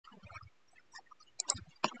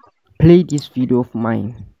Play this video of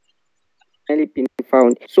mine. Been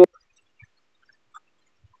found. So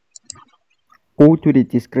Go to the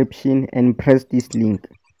description and press this link.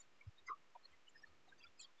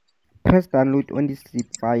 Press download on this zip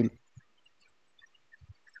file.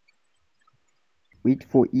 Wait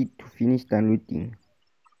for it to finish downloading.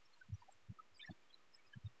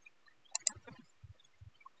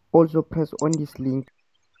 Also press on this link,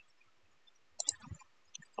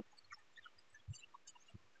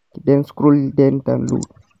 then scroll, then download.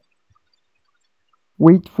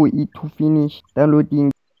 Wait for it to finish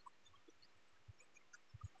downloading,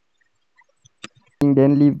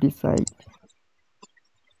 then leave this site.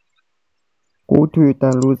 Go to your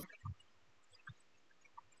downloads,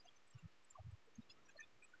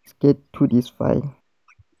 get to this file.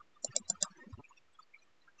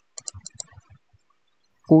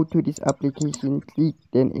 Go to this application, click,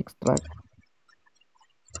 then extract.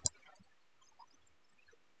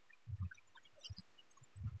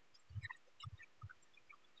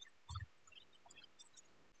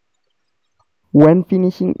 When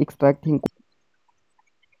finishing extracting,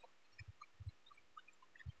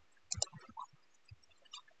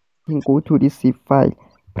 go to this zip file,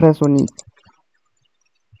 press on it,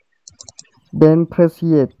 then press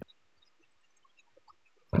here,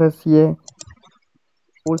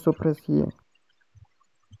 also press here.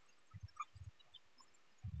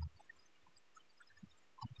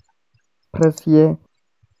 Press here,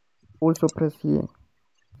 also press here.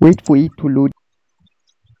 Wait for it to load.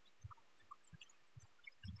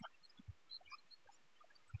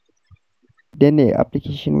 Then the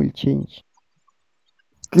application will change.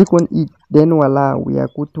 Click on it, then voila, we are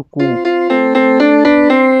good to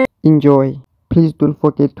go. Enjoy. Please don't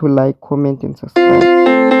forget to like, comment and subscribe.